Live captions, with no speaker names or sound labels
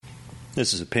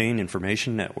This is a Pain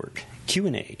Information Network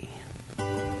Q&A.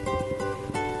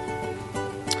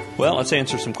 Well, let's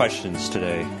answer some questions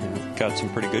today. Got some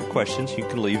pretty good questions. You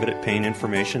can leave it at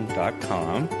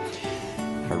paininformation.com.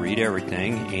 I read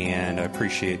everything, and I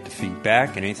appreciate the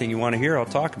feedback. And anything you want to hear, I'll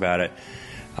talk about it.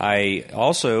 I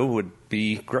also would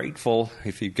be grateful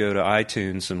if you go to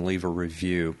iTunes and leave a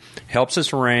review. Helps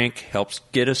us rank, helps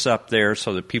get us up there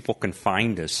so that people can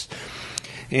find us.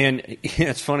 And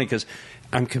it's funny because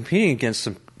I'm competing against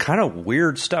some kind of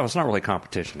weird stuff. It's not really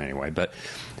competition anyway, but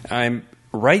I'm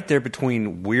right there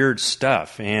between weird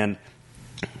stuff. And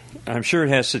I'm sure it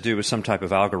has to do with some type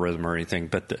of algorithm or anything,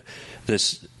 but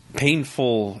this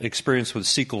painful experience with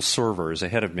SQL Server is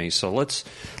ahead of me. So let's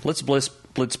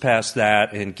blitz past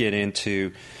that and get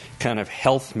into kind of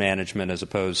health management as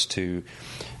opposed to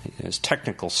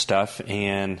technical stuff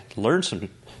and learn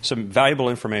some valuable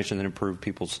information that improve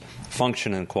people's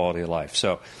function and quality of life.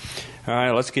 So, all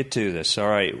right, let's get to this. All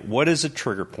right, what is a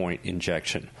trigger point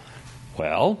injection?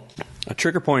 Well, a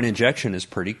trigger point injection is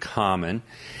pretty common,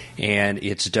 and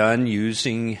it's done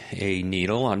using a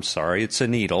needle. It's a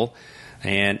needle,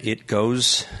 and it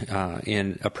goes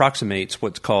and approximates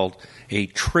what's called a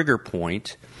trigger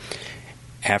point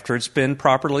after it's been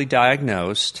properly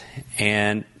diagnosed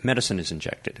and medicine is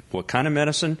injected. What kind of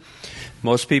medicine?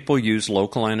 Most people use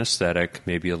local anesthetic,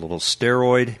 maybe a little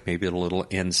steroid, maybe a little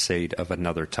NSAID of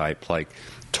another type like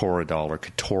Toradol or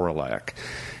Ketorolac.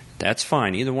 That's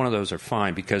fine. Either one of those are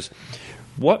fine, because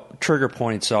what trigger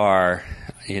points are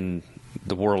in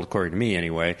the world, according to me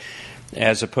anyway,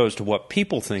 as opposed to what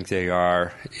people think they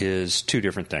are, is two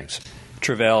different things.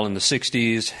 Travell in the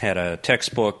 60s had a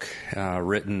textbook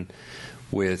written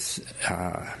with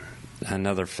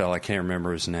another fellow, I can't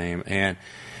remember his name, and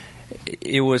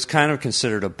it was kind of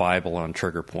considered a Bible on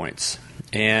trigger points.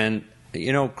 And,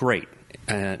 great,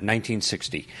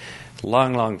 1960,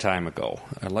 long time ago.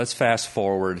 Let's fast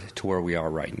forward to where we are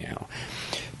right now.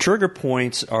 Trigger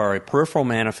points are a peripheral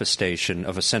manifestation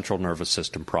of a central nervous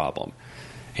system problem.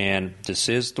 And this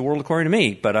is the world according to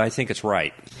me, but I think it's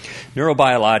right.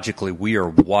 Neurobiologically, we are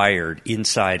wired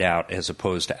inside out as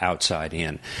opposed to outside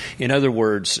in. In other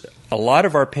words, a lot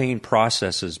of our pain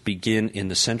processes begin in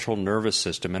the central nervous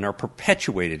system and are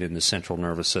perpetuated in the central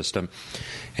nervous system,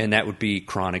 and that would be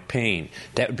chronic pain.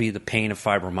 That would be the pain of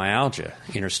fibromyalgia,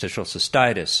 interstitial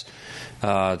cystitis,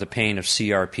 the pain of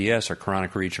CRPS, or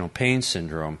chronic regional pain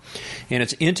syndrome. And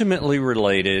it's intimately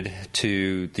related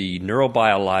to the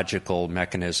neurobiological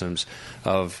mechanisms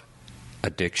of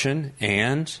addiction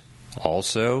and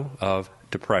also of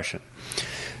depression.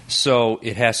 So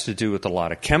it has to do with a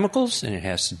lot of chemicals, and it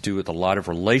has to do with a lot of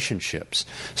relationships.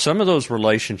 Some of those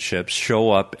relationships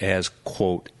show up as,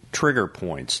 quote, trigger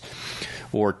points,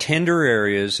 or tender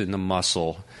areas in the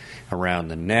muscle around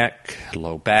the neck,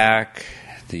 low back,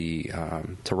 the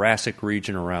thoracic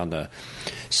region around the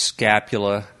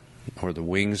scapula, or the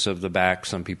wings of the back,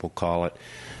 some people call it,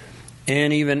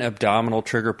 and even abdominal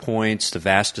trigger points, the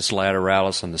vastus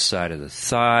lateralis on the side of the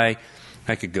thigh.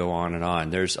 I could go on and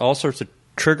on. There's all sorts of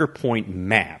trigger point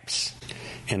maps.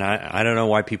 And I don't know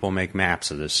why people make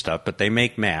maps of this stuff, but they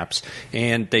make maps,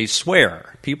 and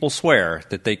people swear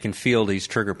that they can feel these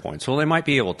trigger points. Well, they might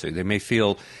be able to. They may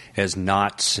feel as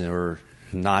knots or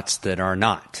knots that are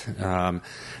not.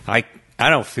 I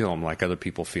don't feel them like other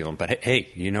people feel them, but hey,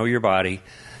 you know your body.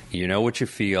 You know what you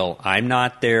feel. I'm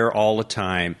not there all the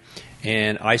time,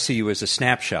 and I see you as a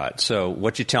snapshot. So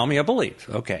what you tell me, I believe.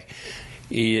 Okay.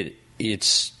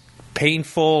 It's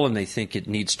painful, and they think it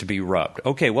needs to be rubbed.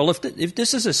 Okay, well, if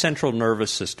this is a central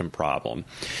nervous system problem,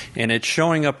 and it's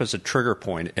showing up as a trigger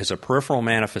point, as a peripheral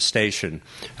manifestation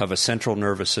of a central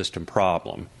nervous system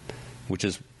problem, which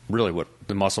is really what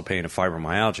the muscle pain of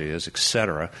fibromyalgia is,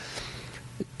 etc.,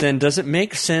 then does it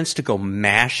make sense to go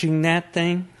mashing that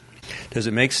thing? Does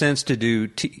it make sense to do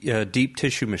deep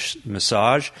tissue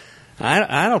massage?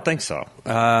 I don't think so.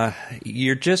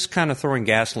 You're just kind of throwing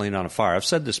gasoline on a fire. I've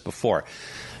said this before,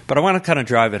 but I want to kind of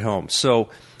drive it home. So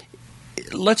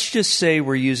let's just say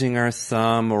we're using our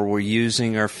thumb or we're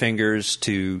using our fingers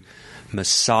to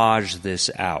massage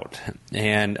this out.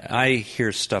 And I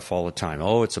hear stuff all the time.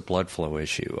 Oh, it's a blood flow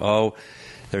issue. Oh,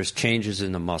 there's changes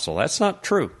in the muscle. That's not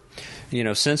true.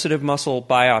 Sensitive muscle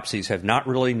biopsies have not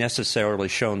really necessarily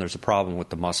shown there's a problem with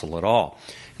the muscle at all.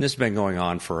 And this has been going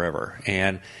on forever.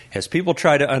 And as people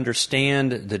try to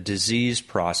understand the disease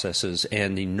processes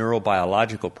and the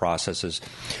neurobiological processes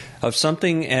of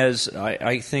something as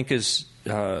I think is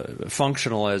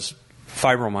functional as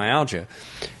fibromyalgia,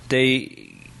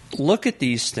 they look at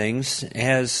these things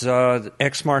as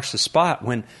X marks the spot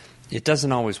when it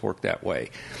doesn't always work that way.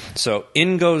 So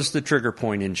in goes the trigger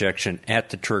point injection at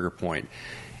the trigger point.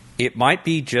 it might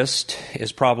be just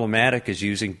as problematic as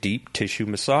using deep tissue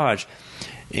massage.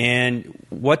 And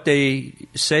what they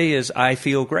say is, I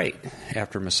feel great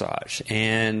after massage.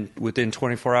 And within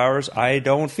 24 hours, I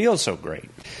don't feel so great.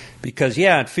 Because,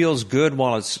 it feels good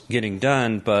while it's getting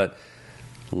done, but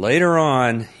later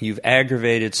on, you've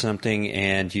aggravated something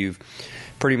and you've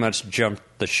pretty much jumped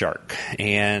the shark.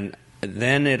 And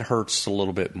then it hurts a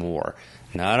little bit more.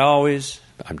 Not always.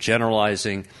 I'm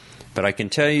generalizing. But I can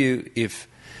tell you, if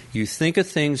you think of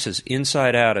things as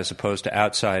inside out as opposed to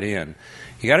outside in,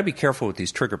 you got to be careful with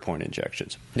these trigger point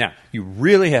injections. Now, you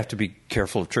really have to be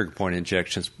careful of trigger point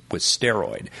injections with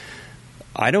steroid.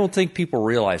 I don't think people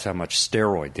realize how much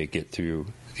steroid they get through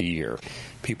the year.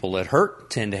 People that hurt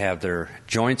tend to have their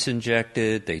joints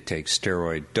injected. They take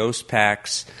steroid dose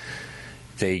packs.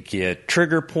 They get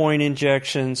trigger point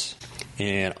injections.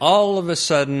 And all of a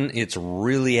sudden, it's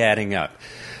really adding up.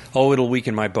 Oh, it'll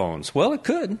weaken my bones. Well, it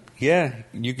could. Yeah.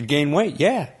 You could gain weight.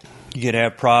 Yeah. You could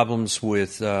have problems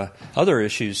with other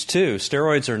issues, too.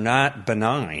 Steroids are not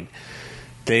benign.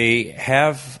 They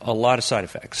have a lot of side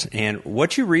effects. And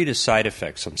what you read as side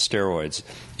effects on steroids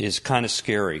is kind of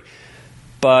scary,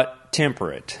 but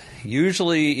temper it.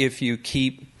 Usually, if you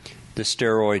keep the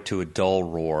steroid to a dull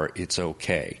roar, it's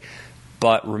okay.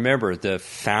 But remember, the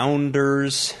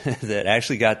founders that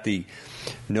actually got the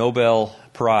Nobel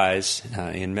Prize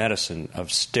in medicine of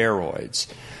steroids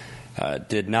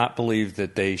did not believe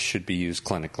that they should be used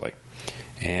clinically.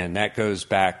 And that goes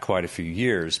back quite a few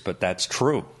years, but that's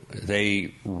true.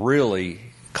 They really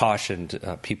cautioned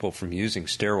people from using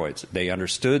steroids. They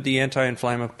understood the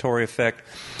anti-inflammatory effect.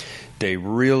 They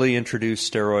really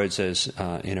introduced steroids as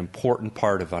an important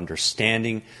part of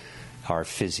understanding our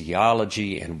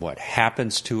physiology and what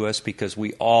happens to us, because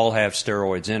we all have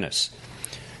steroids in us.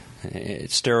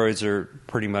 Steroids are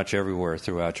pretty much everywhere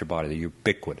throughout your body. They're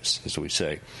ubiquitous, as we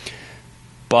say.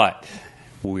 But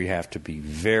we have to be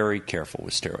very careful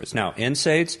with steroids. Now,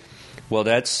 NSAIDs, well,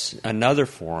 that's another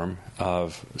form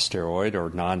of steroid, or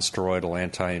non-steroidal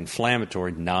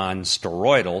anti-inflammatory,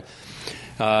 non-steroidal.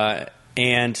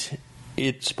 And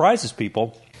it surprises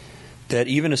people that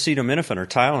even acetaminophen, or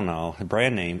Tylenol, the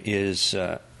brand name, is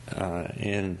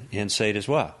in NSAID as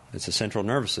well. It's a central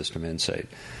nervous system NSAID.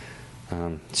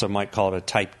 Some might call it a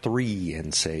type 3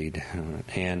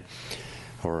 NSAID,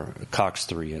 or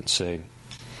COX-3 NSAID.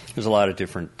 There's a lot of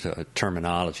different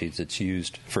terminologies that's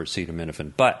used for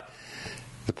acetaminophen. But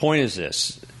the point is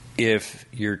this: if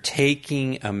you're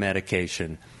taking a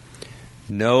medication,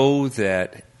 know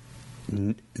that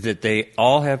they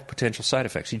all have potential side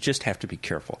effects. You just have to be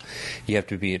careful. You have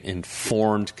to be an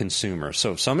informed consumer.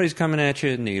 So if somebody's coming at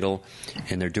you with a needle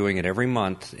and they're doing it every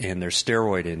month and there's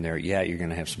steroid in there, you're going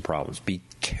to have some problems. Be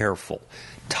careful.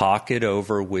 Talk it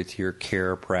over with your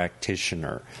care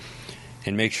practitioner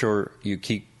and make sure you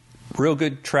keep real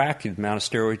good track of the amount of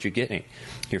steroids you're getting.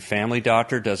 Your family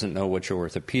doctor doesn't know what your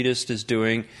orthopedist is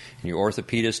doing, and your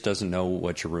orthopedist doesn't know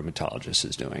what your rheumatologist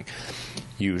is doing,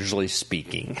 usually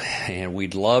speaking. And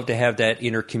we'd love to have that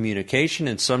intercommunication,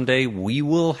 and someday we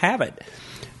will have it.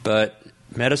 But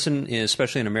medicine,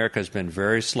 especially in America, has been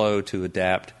very slow to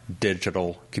adapt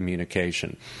digital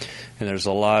communication. And there's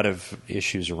a lot of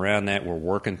issues around that. We're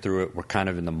working through it. We're kind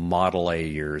of in the Model A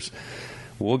years.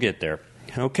 We'll get there.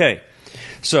 Okay.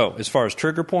 So, as far as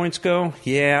trigger points go,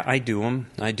 I do them.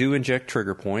 I do inject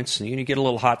trigger points. And you get a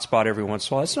little hot spot every once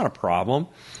in a while. That's not a problem.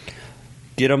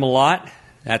 Get them a lot,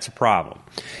 that's a problem.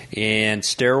 And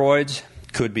steroids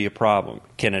could be a problem.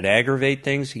 Can it aggravate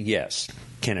things? Yes.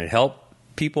 Can it help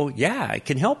people? Yeah, it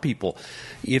can help people.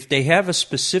 If they have a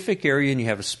specific area and you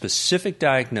have a specific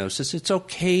diagnosis, it's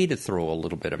okay to throw a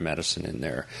little bit of medicine in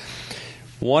there.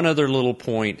 One other little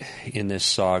point in this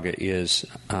saga is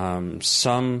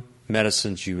some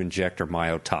medicines you inject are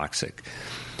myotoxic.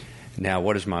 Now,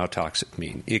 what does myotoxic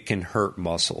mean? It can hurt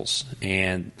muscles.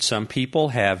 And some people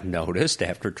have noticed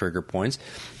after trigger points,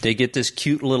 they get this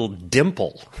cute little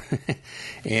dimple.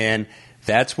 And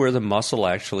that's where the muscle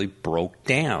actually broke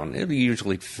down. It'll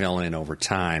usually fill in over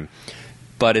time.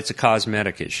 But it's a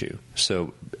cosmetic issue.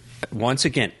 So, once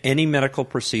again, any medical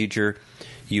procedure,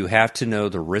 you have to know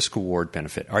the risk-reward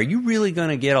benefit. Are you really going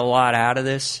to get a lot out of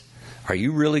this? Are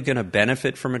you really going to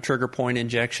benefit from a trigger point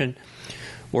injection?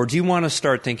 Or do you want to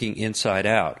start thinking inside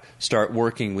out? Start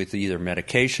working with either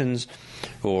medications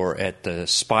or at the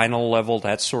spinal level,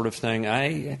 that sort of thing?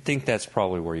 I think that's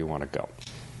probably where you want to go.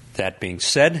 That being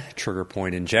said, trigger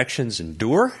point injections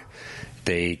endure.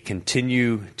 They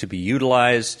continue to be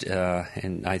utilized,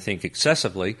 and I think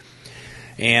excessively.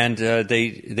 And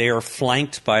they are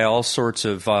flanked by all sorts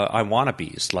of I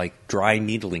wannabes, like dry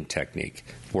needling technique.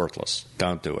 Worthless.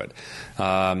 Don't do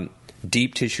it.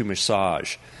 Deep tissue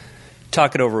massage.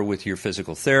 talk it over with your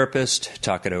physical therapist,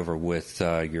 talk it over with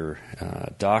your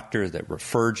doctor that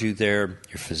referred you there,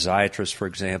 your physiatrist, for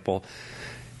example.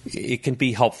 It can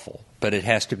be helpful, but it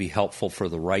has to be helpful for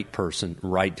the right person,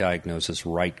 right diagnosis,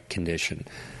 right condition.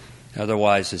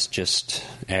 Otherwise, it's just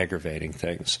aggravating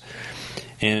things.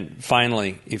 And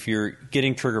finally, if you're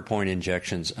getting trigger point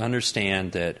injections,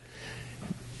 understand that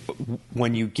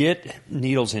when you get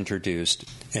needles introduced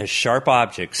as sharp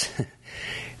objects,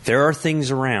 there are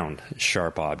things around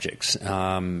sharp objects.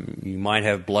 You might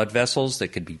have blood vessels that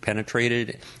could be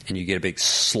penetrated, and you get a big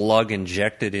slug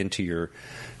injected into your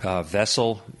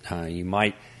vessel. You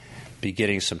might be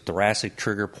getting some thoracic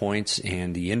trigger points,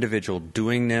 and the individual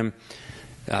doing them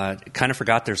kind of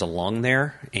forgot there's a lung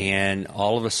there, and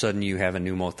all of a sudden you have a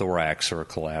pneumothorax or a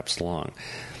collapsed lung.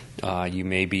 You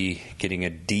may be getting a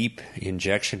deep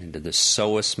injection into the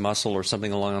psoas muscle or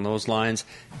something along those lines,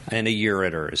 and a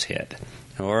ureter is hit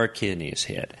or a kidney is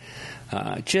hit.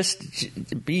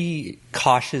 Just be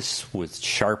cautious with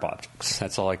sharp objects.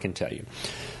 That's all I can tell you.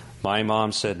 My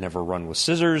mom said never run with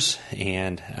scissors,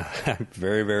 and I'm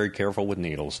very, very careful with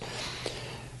needles.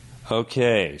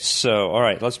 Okay, so, all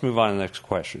right, let's move on to the next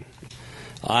question.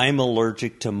 I'm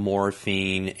allergic to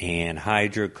morphine and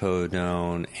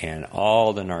hydrocodone and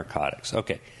all the narcotics.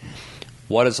 Okay,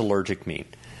 what does allergic mean?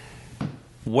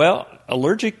 Well,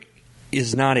 allergic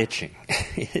is not itching.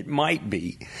 It might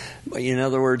be. In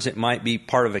other words, it might be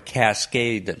part of a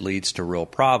cascade that leads to real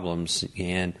problems,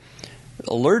 and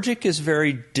allergic is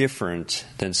very different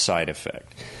than side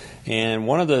effect. And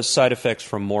one of the side effects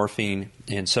from morphine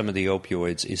and some of the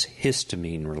opioids is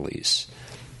histamine release.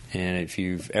 And if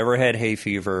you've ever had hay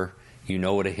fever, you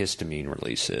know what a histamine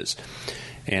release is.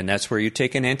 And that's where you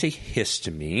take an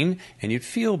antihistamine and you'd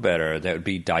feel better. That would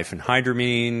be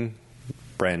diphenhydramine,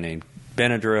 brand name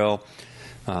Benadryl,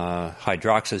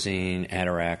 hydroxyzine,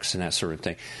 Atarax, and that sort of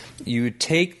thing. You would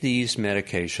take these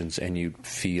medications and you'd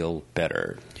feel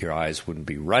better. Your eyes wouldn't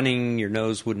be running, your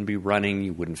nose wouldn't be running,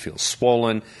 you wouldn't feel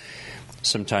swollen.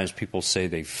 Sometimes people say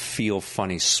they feel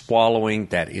funny swallowing.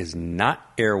 That is not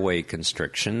airway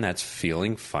constriction. That's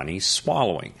feeling funny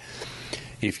swallowing.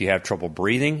 If you have trouble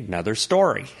breathing, another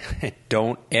story.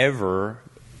 Don't ever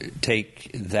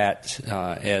take that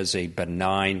as a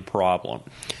benign problem.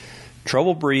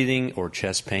 Trouble breathing or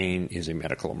chest pain is a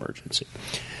medical emergency.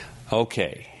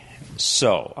 Okay,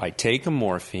 so I take a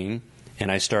morphine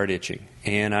and I start itching.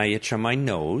 And I itch on my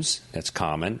nose. That's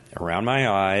common. Around my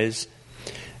eyes.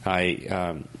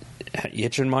 I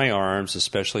itch in my arms,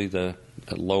 especially the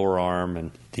lower arm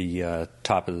and the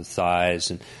top of the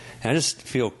thighs, and I just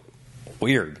feel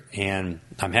weird, and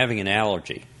I'm having an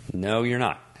allergy. No, you're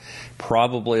not.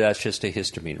 Probably that's just a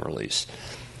histamine release.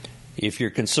 If you're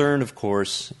concerned, of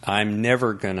course, I'm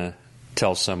never going to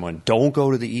tell someone, don't go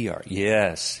to the ER.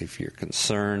 Yes, if you're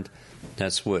concerned,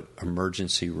 that's what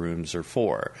emergency rooms are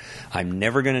for. I'm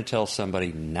never going to tell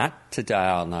somebody not to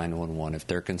dial 911 if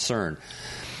they're concerned.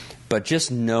 But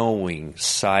just knowing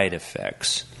side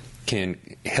effects can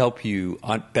help you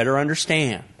better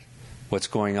understand what's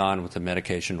going on with a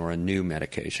medication or a new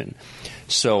medication.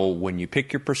 So when you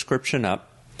pick your prescription up,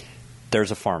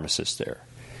 there's a pharmacist there.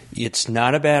 It's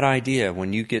not a bad idea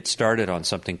when you get started on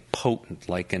something potent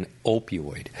like an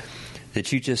opioid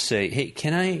that you just say, hey,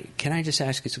 can I just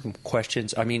ask you some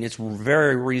questions? I mean, it's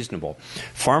very reasonable.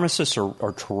 Pharmacists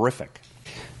are terrific.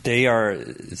 They are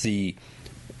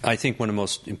I think one of the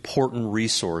most important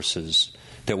resources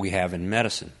that we have in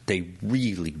medicine. They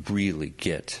really, really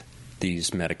get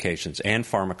these medications and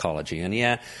pharmacology. And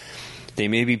yeah, they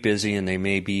may be busy and they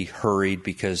may be hurried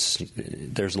because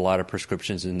there's a lot of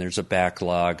prescriptions and there's a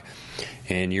backlog.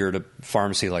 And you're at a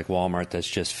pharmacy like Walmart that's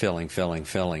just filling.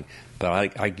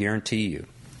 But I guarantee you,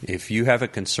 if you have a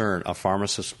concern, a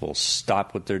pharmacist will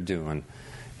stop what they're doing.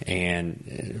 And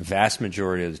vast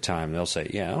majority of the time, they'll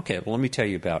say, yeah, okay, well, let me tell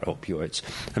you about opioids.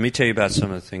 Let me tell you about some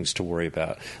of the things to worry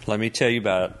about. Let me tell you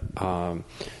about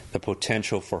the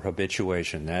potential for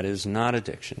habituation. That is not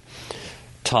addiction.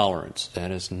 Tolerance. That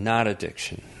is not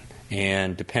addiction.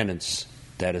 And dependence.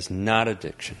 That is not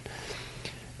addiction.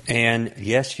 And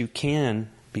yes, you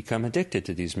can become addicted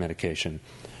to these medications.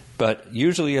 But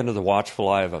usually under the watchful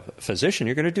eye of a physician,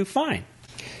 you're going to do fine.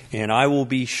 And I will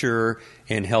be sure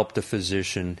and help the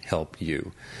physician help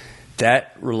you.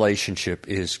 That relationship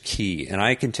is key. And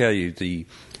I can tell you the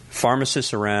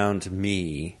pharmacists around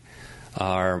me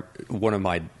are one of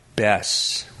my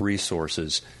best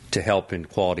resources to help in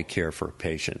quality care for a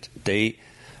patient. They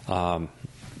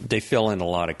fill in a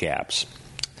lot of gaps.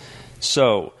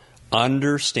 So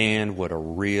understand what a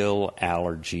real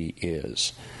allergy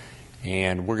is.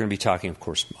 And we're going to be talking, of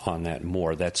course, on that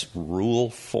more. That's Rule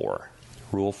 4.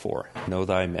 Rule 4, know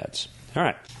thy meds. All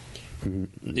right.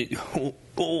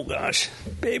 Oh, gosh.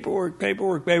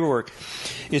 Paperwork.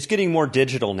 It's getting more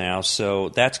digital now, so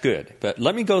that's good. But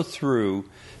let me go through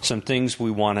some things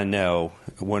we want to know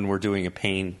when we're doing a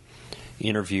pain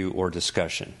interview or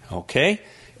discussion. Okay?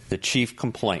 The chief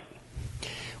complaint.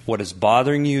 What is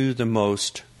bothering you the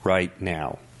most right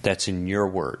now? That's in your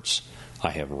words. I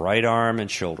have right arm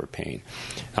and shoulder pain.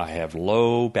 I have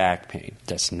low back pain.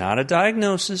 That's not a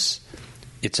diagnosis.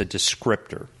 It's a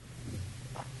descriptor.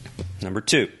 Number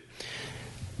 2,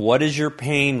 what is your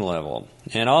pain level?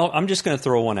 And I'm just going to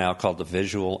throw one out called the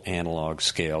visual analog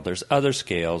scale. There's other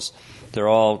scales. They're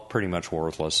all pretty much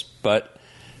worthless, but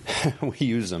we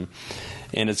use them.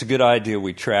 And it's a good idea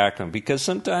we track them because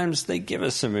sometimes they give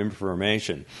us some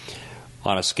information.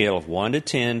 On a scale of 1 to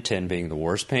 10, 10 being the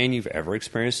worst pain you've ever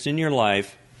experienced in your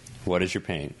life, what is your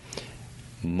pain?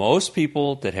 Most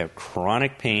people that have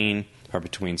chronic pain are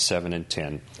between 7 and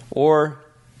 10, or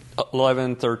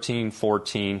 11, 13,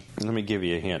 14. Let me give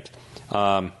you a hint.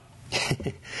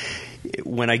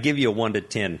 When I give you a 1 to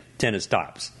 10, 10 is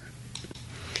tops.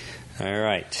 All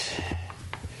right.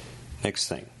 Next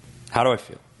thing. How do I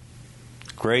feel?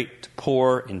 Great to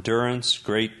poor, endurance,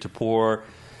 great to poor.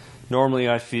 Normally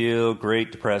I feel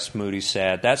great, depressed, moody,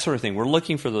 sad, that sort of thing. We're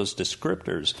looking for those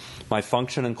descriptors. My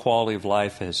function and quality of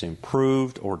life has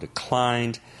improved or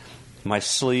declined. My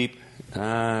sleep,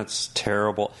 it's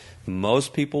terrible.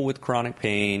 Most people with chronic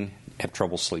pain have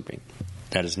trouble sleeping.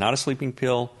 That is not a sleeping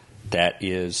pill. That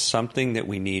is something that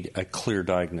we need a clear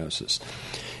diagnosis.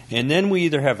 And then we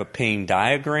either have a pain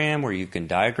diagram where you can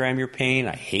diagram your pain.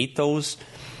 I hate those.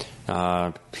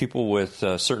 People with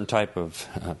a certain type of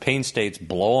pain states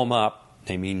blow them up.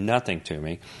 They mean nothing to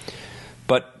me.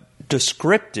 But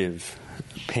descriptive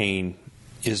pain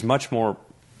is much more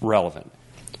relevant.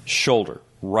 Shoulder,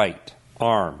 right.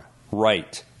 Arm,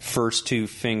 right. First 2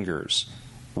 fingers,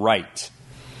 right.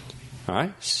 All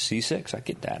right, C6, I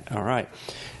get that. All right.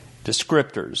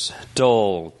 Descriptors,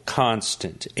 dull,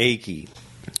 constant, achy,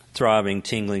 throbbing,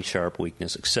 tingling, sharp,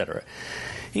 weakness, etc.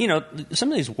 You know,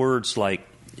 some of these words like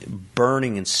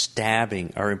burning and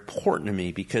stabbing are important to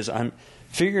me because I'm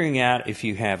figuring out if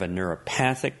you have a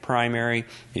neuropathic primary,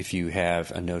 if you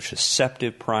have a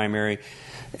nociceptive primary.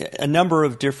 A number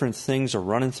of different things are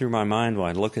running through my mind when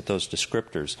I look at those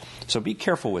descriptors. So be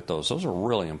careful with those. Those are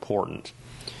really important.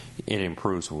 It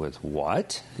improves with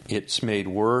what? It's made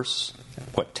worse.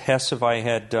 What tests have I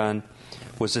had done?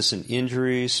 Was this an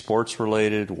injury,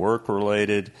 sports-related,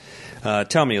 work-related?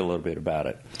 Tell me a little bit about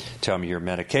it. Tell me your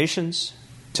medications.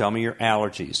 Tell me your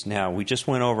allergies. Now, we just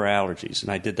went over allergies,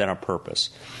 and I did that on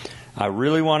purpose. I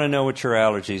really want to know what your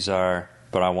allergies are,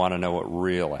 but I want to know what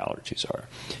real allergies are.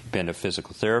 You've been to a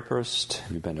physical therapist.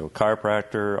 You've been to a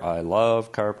chiropractor. I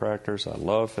love chiropractors. I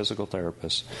love physical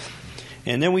therapists.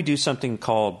 And then we do something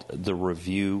called the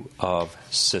review of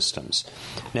systems.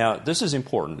 Now, this is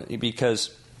important because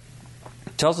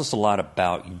it tells us a lot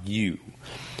about you,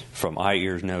 from eye,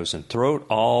 ears, nose, and throat,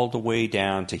 all the way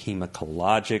down to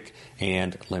hematologic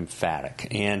and lymphatic.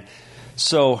 And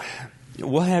so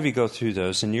we'll have you go through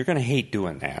those, and you're going to hate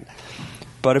doing that.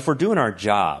 But if we're doing our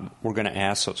job, we're going to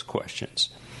ask those questions.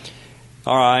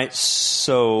 All right,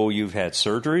 so you've had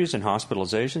surgeries and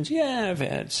hospitalizations? Yeah, I've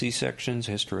had C-sections,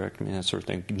 hysterectomy, that sort of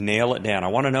thing. Nail it down. I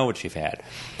want to know what you've had.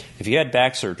 If you had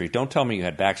back surgery, don't tell me you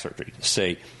had back surgery.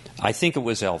 Say, I think it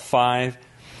was L5.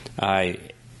 I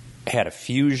had a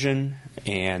fusion,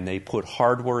 and they put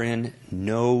hardware in.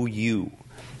 Know you.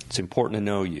 It's important to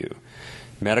know you.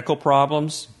 Medical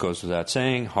problems, goes without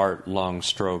saying, heart, lung,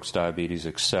 strokes, diabetes,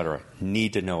 etc.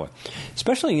 Need to know it.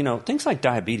 Especially, things like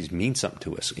diabetes mean something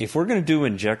to us. If we're going to do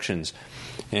injections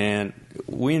and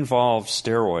we involve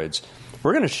steroids,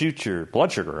 we're going to shoot your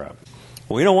blood sugar up.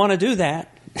 We don't want to do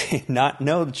that, not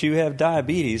know that you have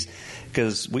diabetes,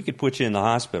 because we could put you in the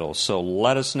hospital. So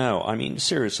let us know. I mean,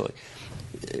 seriously.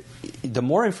 The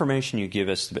more information you give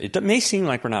us, it may seem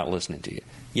like we're not listening to you.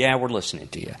 Yeah, we're listening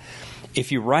to you.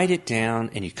 If you write it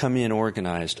down and you come in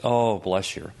organized, oh,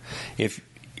 bless you. If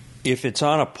it's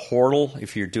on a portal,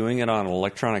 if you're doing it on an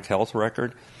electronic health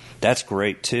record, that's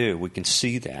great too. We can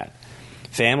see that.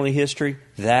 Family history,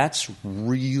 that's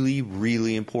really,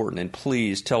 really important. And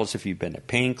please tell us if you've been to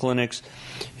pain clinics,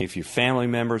 if your family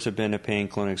members have been to pain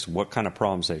clinics, what kind of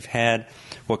problems they've had,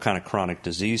 what kind of chronic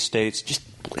disease states. Just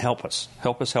help us.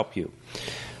 Help us help you.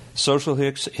 Social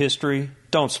history,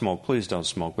 don't smoke. Please don't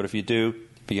smoke. But if you do,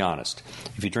 be honest.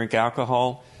 If you drink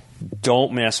alcohol,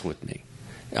 don't mess with me.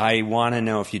 I want to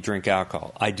know if you drink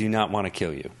alcohol. I do not want to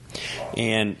kill you.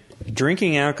 And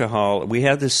drinking alcohol, we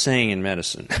have this saying in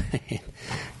medicine,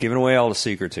 giving away all the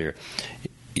secrets here.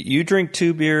 You drink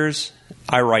 2 beers,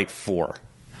 I write for.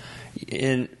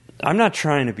 And I'm not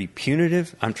trying to be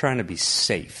punitive. I'm trying to be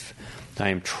safe. I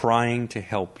am trying to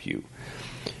help you.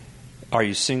 Are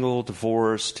you single,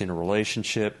 divorced, in a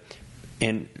relationship?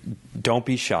 And don't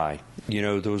be shy.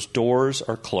 Those doors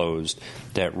are closed.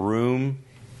 That room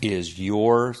is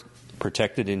your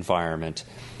protected environment.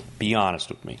 Be honest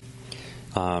with me.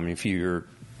 If you're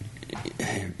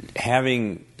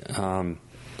having,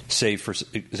 say, for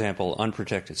example,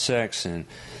 unprotected sex and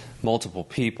multiple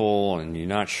people, and you're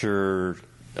not sure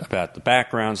about the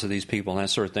backgrounds of these people and that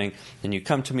sort of thing, and you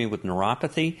come to me with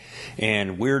neuropathy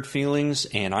and weird feelings,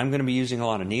 and I'm going to be using a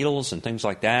lot of needles and things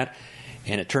like that,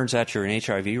 and it turns out you're an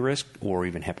HIV risk or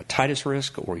even hepatitis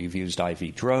risk or you've used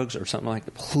IV drugs or something like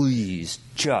that, please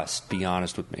just be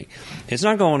honest with me. It's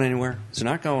not going anywhere. It's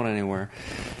not going anywhere.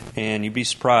 And you'd be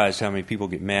surprised how many people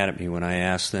get mad at me when I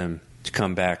ask them to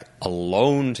come back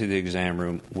alone to the exam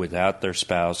room without their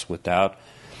spouse, without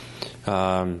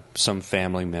some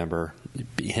family member.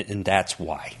 And that's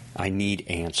why. I need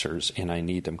answers, and I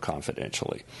need them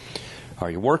confidentially.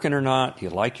 Are you working or not? Do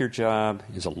you like your job?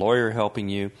 Is a lawyer helping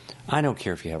you? I don't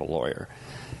care if you have a lawyer.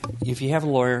 If you have a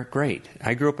lawyer, great.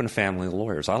 I grew up in a family of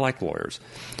lawyers. I like lawyers.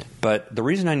 But the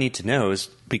reason I need to know is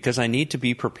because I need to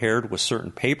be prepared with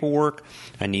certain paperwork.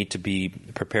 I need to be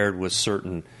prepared with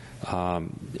certain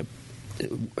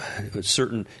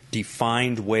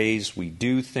defined ways we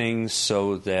do things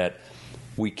so that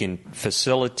we can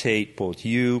facilitate both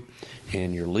you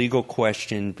and your legal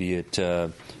question, be it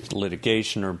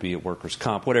litigation or be it workers'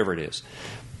 comp, whatever it is.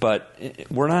 But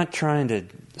we're not trying to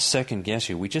second guess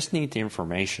you. We just need the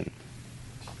information.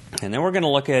 And then we're going to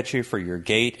look at you for your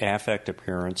gait, affect,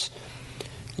 appearance.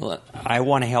 I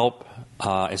want to help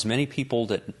as many people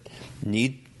that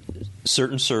need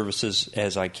certain services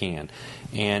as I can.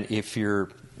 And if you're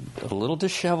a little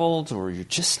disheveled or you're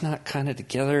just not kind of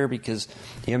together because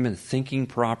you haven't been thinking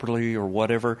properly or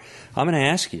whatever, I'm going to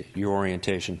ask you your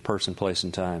orientation, person, place,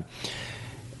 and time.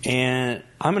 And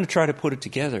I'm going to try to put it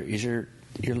together. Is your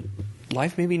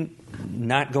life maybe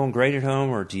not going great at home,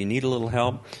 or do you need a little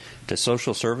help? Does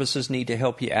social services need to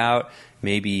help you out?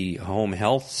 Maybe home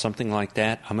health, something like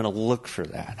that. I'm going to look for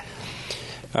that.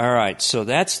 All right, so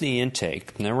that's the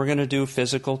intake. And then we're going to do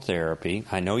physical therapy.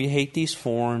 I know you hate these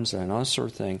forms and all that sort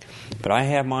of thing, but I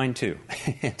have mine too.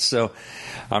 And so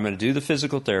I'm going to do the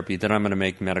physical therapy, then I'm going to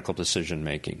make medical decision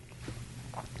making.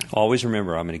 Always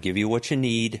remember, I'm going to give you what you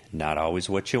need, not always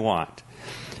what you want.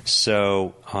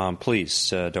 So please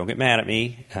don't get mad at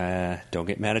me. Don't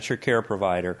get mad at your care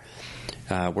provider.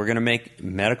 We're going to make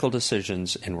medical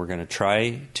decisions, and we're going to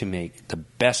try to make the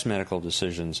best medical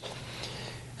decisions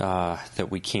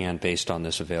that we can based on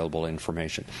this available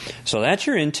information. So that's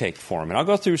your intake form. And I'll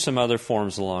go through some other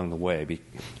forms along the way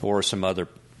or some other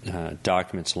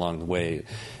documents along the way,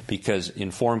 because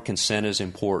informed consent is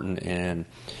important and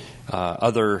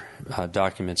other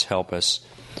documents help us.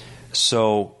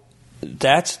 So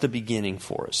that's the beginning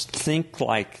for us. Think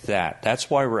like that. That's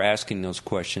why we're asking those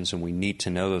questions, and we need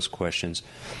to know those questions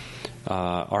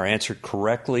are answered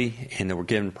correctly and that we're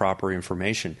given proper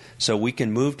information so we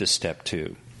can move to step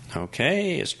 2.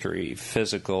 Okay, history,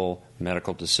 physical,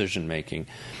 medical decision making,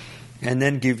 and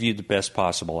then give you the best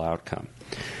possible outcome.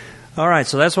 All right,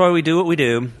 so that's why we do what we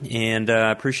do, and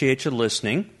I appreciate you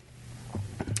listening.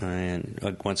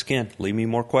 And once again, leave me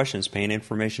more questions,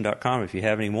 paininformation.com if you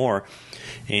have any more.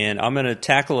 And I'm going to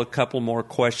tackle a couple more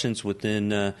questions within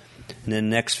the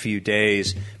next few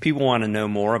days. People want to know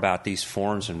more about these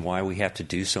forms and why we have to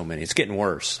do so many. It's getting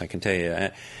worse, I can tell you.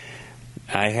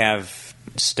 I have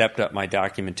stepped up my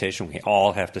documentation. We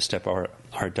all have to step our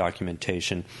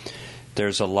documentation.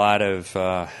 There's a lot of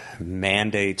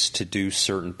mandates to do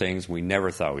certain things we never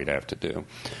thought we'd have to do.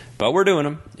 But we're doing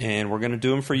them, and we're going to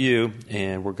do them for you,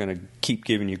 and we're going to keep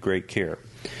giving you great care.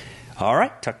 All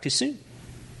right, talk to you soon.